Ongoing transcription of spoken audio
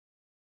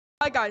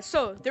Hi guys,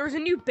 so there was a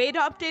new beta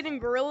update in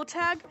Gorilla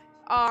Tag,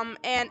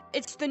 and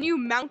it's the new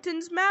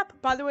mountains map.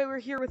 By the way, we're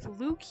here with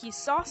Luke, he's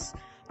sauce.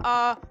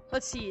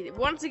 Let's see,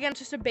 once again,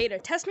 it's just a beta.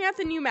 Test me out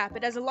the new map,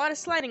 it has a lot of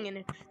sliding in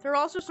it. There are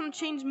also some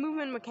changed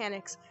movement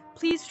mechanics.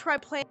 Please try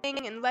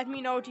playing and let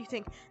me know what you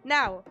think.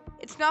 Now,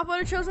 it's not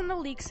what it shows on the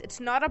leaks, it's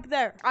not up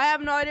there. I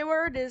have no idea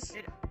where it is.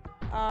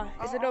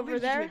 Is it over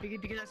there?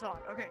 Because I saw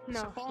it. Okay.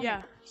 No, so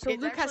yeah. So it's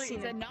Luke has actually, seen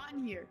it. It's not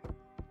in here.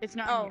 It's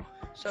not in here.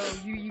 So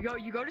you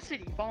go to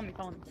city. Follow me.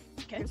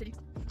 Okay. Go to city.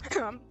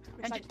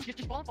 And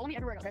just follow me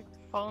everywhere, okay?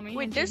 Follow me.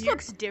 Wait, this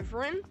looks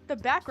different. The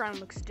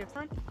background looks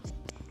different.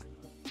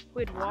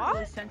 Wait, what? I don't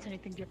really sense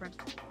anything different.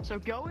 So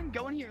go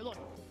in here. Look,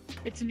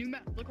 it's a new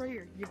map. Look right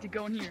here. You have to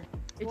go in here.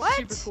 It's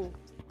what? super cool.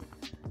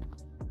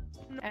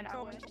 No. And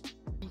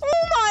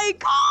Oh my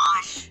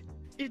gosh!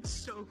 It's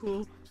so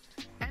cool.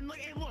 And look,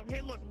 hey,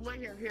 look, look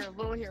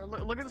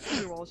at the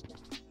scissor walls.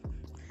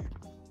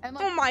 And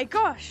like, oh my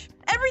gosh!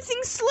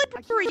 Everything's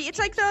slippery! It's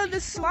like the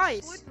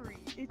slides.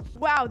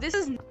 Wow, this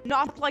is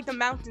not like the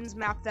mountains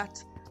map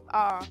that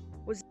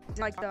was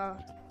like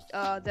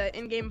the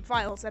in-game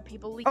files that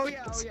people leaked. Oh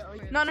yeah.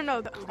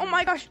 No. Oh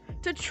my gosh,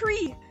 it's a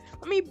tree!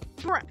 Let me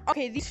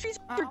okay, these trees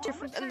are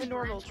different than the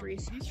normal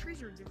trees. These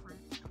trees are different.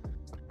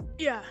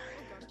 Yeah.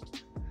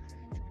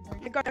 Oh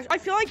my gosh, I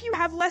feel like you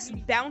have less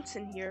bounce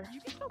in here. You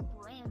can still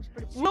branch,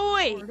 but it's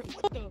wait.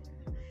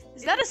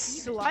 Is that a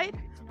slide?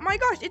 Oh my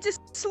gosh, it's a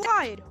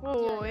slide.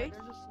 Wait.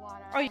 There's a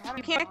slide. Oh, you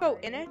can't go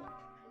in it?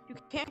 You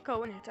can't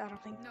go in it, I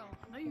don't think.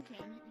 No, you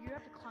can. You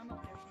have to climb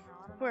up there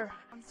somehow. Where?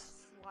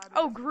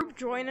 Oh, group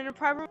join in a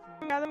private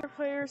room. Other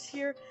players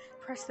here.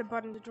 Press the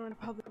button to join a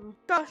public room.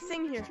 Got a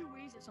thing here. 2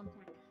 ways at some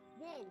point.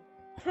 Whoa!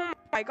 Oh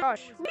my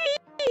gosh. Whee!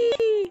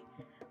 Whee!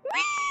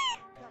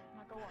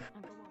 Not go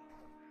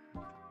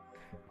up.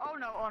 Oh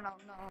no.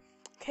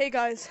 Okay,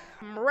 guys,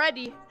 I'm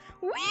ready.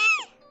 Whee!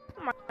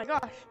 Oh my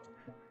gosh.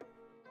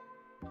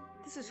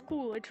 This is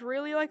cool. It's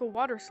really like a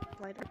water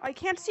slide. I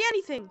can't see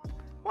anything.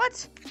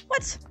 What?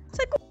 It's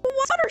like a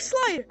water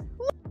slide.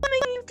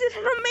 Lemming, you did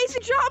an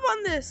amazing job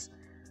on this.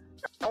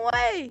 No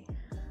way.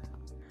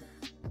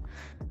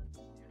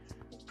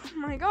 Oh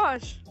my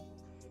gosh.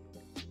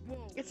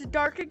 Whoa. It's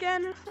dark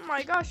again. Oh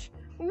my gosh.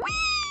 Whee!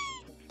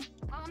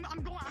 I'm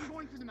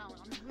going through the mountain.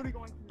 I'm literally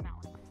going through the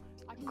mountain.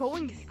 I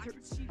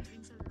can see the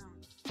inside of the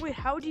mountain. Wait,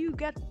 how do you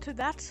get to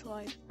that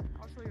slide?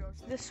 I'll show you.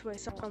 This way,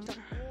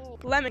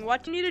 Lemon,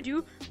 what you need to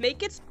do,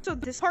 make it so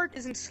this part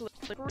isn't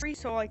slippery,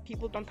 so like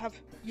people don't have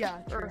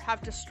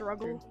have to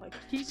struggle. Like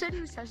he said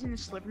he was testing the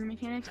slippery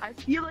mechanics. I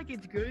feel like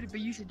it's good,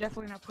 but you should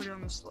definitely not put it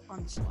on the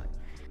slide.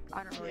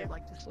 I don't really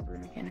like the slippery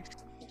mechanics.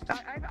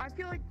 I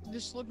feel like the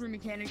slippery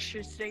mechanics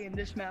should stay in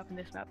this map and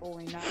this map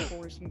only, not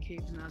forests and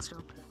caves and that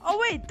stuff. Oh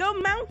wait, the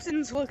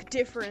mountains look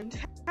different.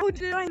 How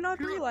did I not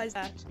realize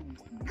that?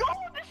 Go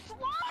on the slide!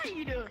 What are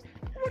you doing?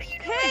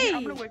 Hey!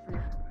 I'm gonna wait for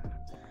you.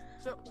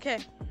 So okay,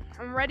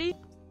 I'm ready.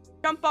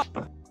 Jump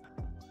up.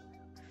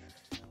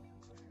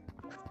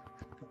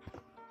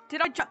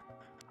 Did I jump?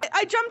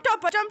 I jumped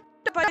up.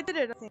 I did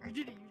it. I think. You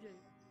did it.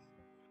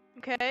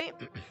 Okay.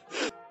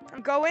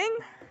 I'm going.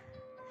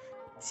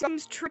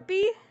 Seems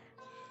trippy.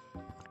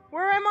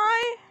 Where am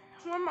I?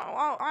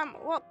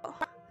 Well,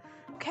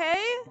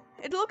 okay.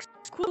 It looks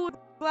cool.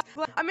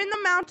 I'm in the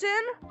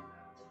mountain.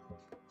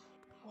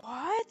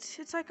 What?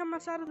 It's like I'm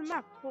outside of the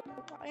map. Well,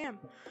 I am.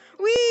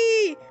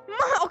 Wee!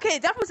 Okay,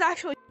 that was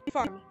actually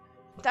fun.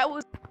 That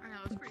was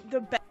the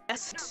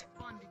best.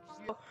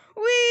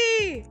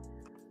 Wee!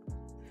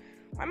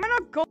 Why am I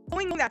not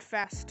going that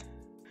fast?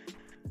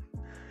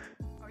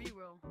 Oh, you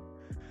will.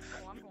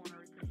 Oh, I'm going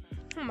really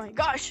fast. Oh my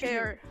gosh,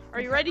 are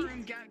you ready?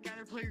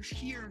 Gather players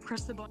here and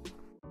press the button.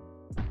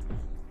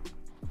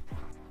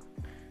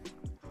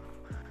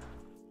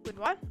 Wait,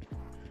 what?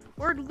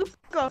 Where'd Luke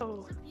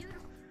go?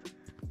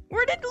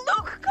 Where did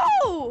Luke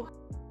go?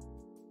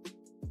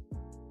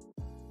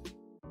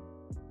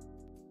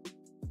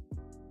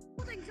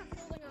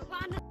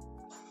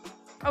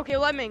 Okay,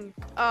 Lemming,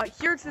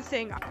 here's the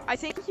thing. I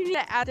think you need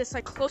to add this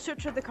like closer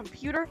to the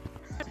computer,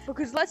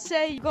 because let's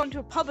say you go into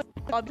a public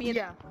lobby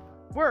and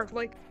work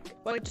like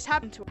it just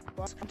happened to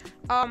us.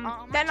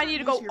 Then I need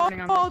to go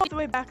all the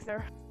way back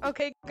there.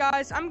 Okay,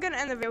 guys, I'm gonna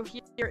end the video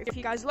here. If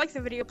you guys like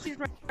the video, please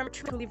remember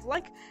to leave a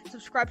like,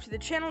 subscribe to the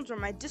channel, join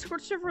my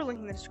Discord server,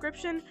 link in the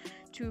description,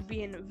 to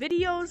be in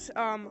videos,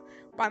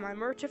 buy my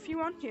merch if you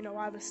want. You know,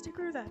 I have a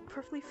sticker that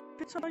perfectly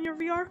fits on your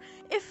VR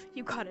if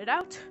you cut it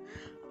out.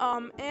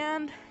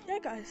 And yeah,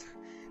 guys,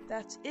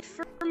 that's it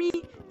for me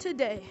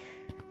today.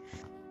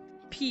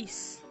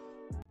 Peace.